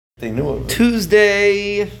They knew of it.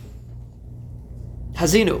 Tuesday,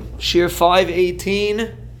 Hazinu, Shiur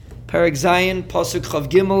 5:18, Perek Zayin, Pasuk Chav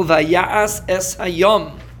Gimel, Vayas es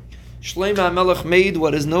hayom. Shlomo HaMelech made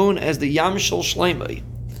what is known as the Yam Shel Shlomo.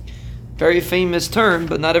 Very famous term,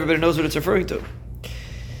 but not everybody knows what it's referring to.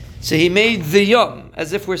 So he made the Yam,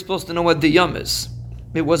 as if we're supposed to know what the Yam is.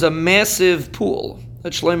 It was a massive pool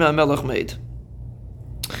that Shlomo HaMelech made.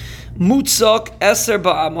 Mutzak eser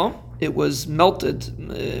ba'ama. It was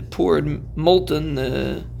melted, poured molten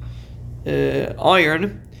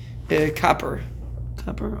iron, copper iron.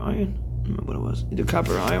 I don't remember what it was. Either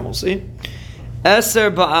copper or iron. We'll see. Eser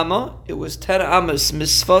ba'ama. It was 10 amas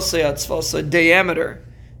misfasei atzfasei diameter.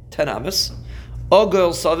 10 amas. Ogel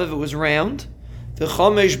saviv. It was round.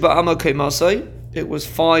 V'chamesh ba'ama keimasei. It was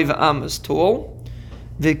 5 amas tall.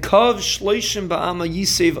 V'kav shloishim ba'ama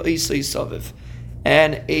yisev eisei saviv.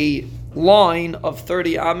 And a line of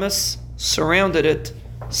 30 amas surrounded it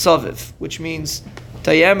saviv, which means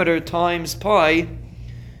diameter times pi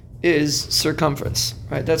is circumference.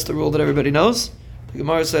 Right? That's the rule that everybody knows. The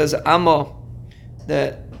Gemara says amma,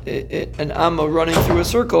 that an amma running through a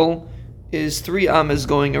circle is 3 amas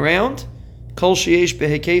going around. Kol sheyesh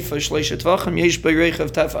behekeifa shleisha tvachim yesh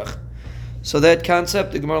beirechav tefach. So that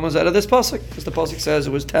concept, the Gemara learns out of this pasuk, because the pasuk says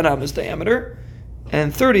it was 10 amas diameter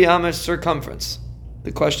and 30 amas circumference.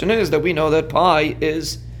 The question is that we know that pi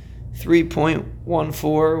is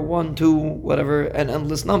 3.1412, whatever, an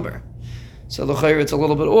endless number. So l'chayr, it's a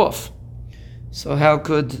little bit off. So how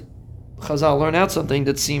could Chazal learn out something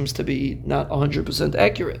that seems to be not 100%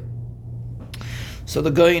 accurate? So the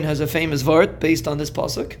Goyin has a famous vart based on this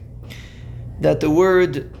pasuk, that the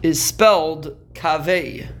word is spelled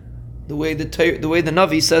kaveh. The way the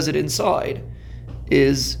Navi says it inside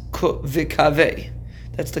is vikaveh.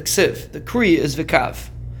 That's the ksiv. The kri is vikav.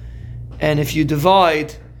 And if you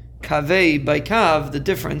divide kaveh by kav, the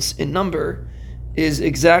difference in number is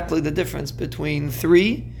exactly the difference between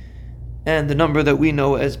 3 and the number that we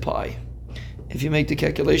know as pi. If you make the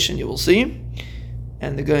calculation, you will see.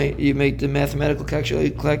 And you make the mathematical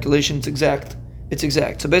calculation, it's exact. It's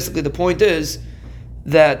exact. So basically the point is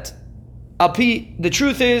that the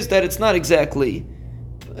truth is that it's not exactly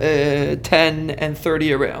 10 and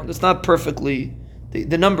 30 around. It's not perfectly...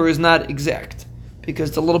 The number is not exact,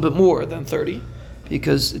 because it's a little bit more than 30,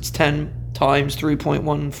 because it's 10 times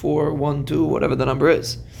 3.1412, whatever the number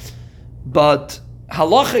is. But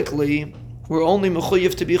halachically, we're only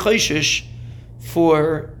mechuyev to be chayshish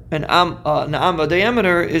for an amma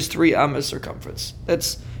diameter is 3 amas circumference.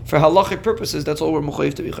 That's, for halachic purposes, that's all we're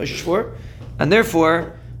mechuyev to be chayshish for. And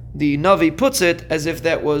therefore, the Navi puts it as if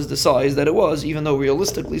that was the size that it was, even though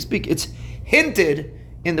realistically speaking, it's hinted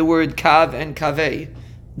in the word kav and kaveh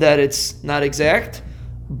that it's not exact,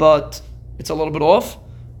 but it's a little bit off.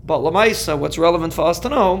 But lamaisa, what's relevant for us to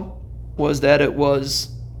know was that it was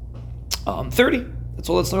 30. That's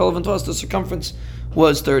all that's relevant to us. The circumference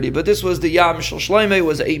was 30. But this was the Yam Shel Shlomo. It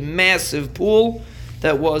was a massive pool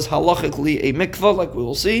that was halachically a mikvah, like we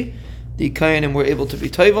will see. The Kohanim were able to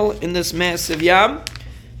be tovel in this massive Yam.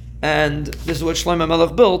 And this is what Shlomo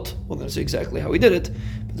HaMelech built. We're going to see exactly how he did it.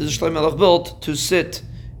 But this is Shlomo HaMelech built to sit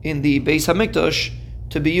in the Beis HaMikdash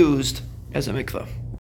to be used as a mikvah.